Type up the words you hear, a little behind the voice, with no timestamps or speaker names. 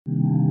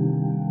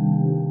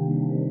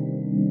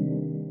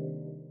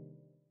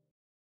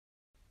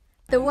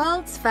The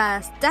world's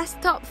first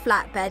desktop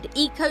flatbed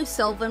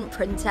Eco-Solvent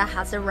printer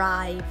has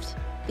arrived.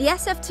 The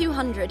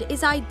SF-200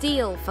 is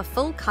ideal for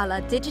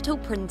full-colour digital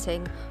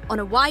printing on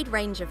a wide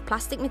range of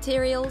plastic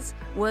materials,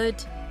 wood,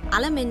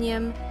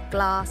 aluminium,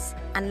 glass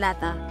and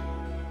leather.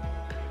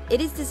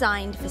 It is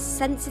designed for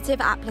sensitive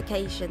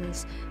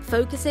applications,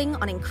 focusing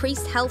on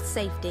increased health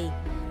safety,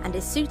 and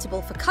is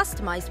suitable for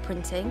customised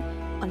printing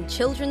on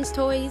children's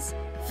toys,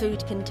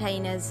 food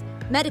containers,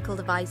 medical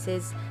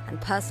devices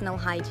and personal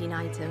hygiene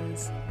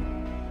items.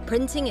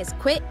 Printing is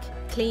quick,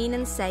 clean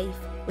and safe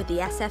with the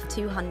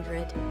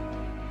SF-200.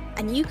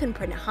 And you can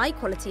print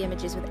high-quality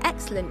images with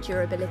excellent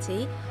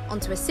durability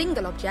onto a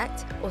single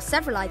object or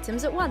several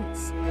items at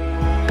once.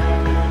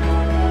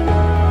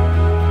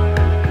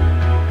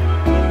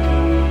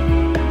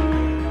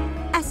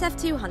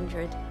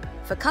 SF-200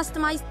 for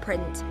customised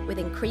print with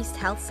increased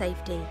health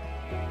safety.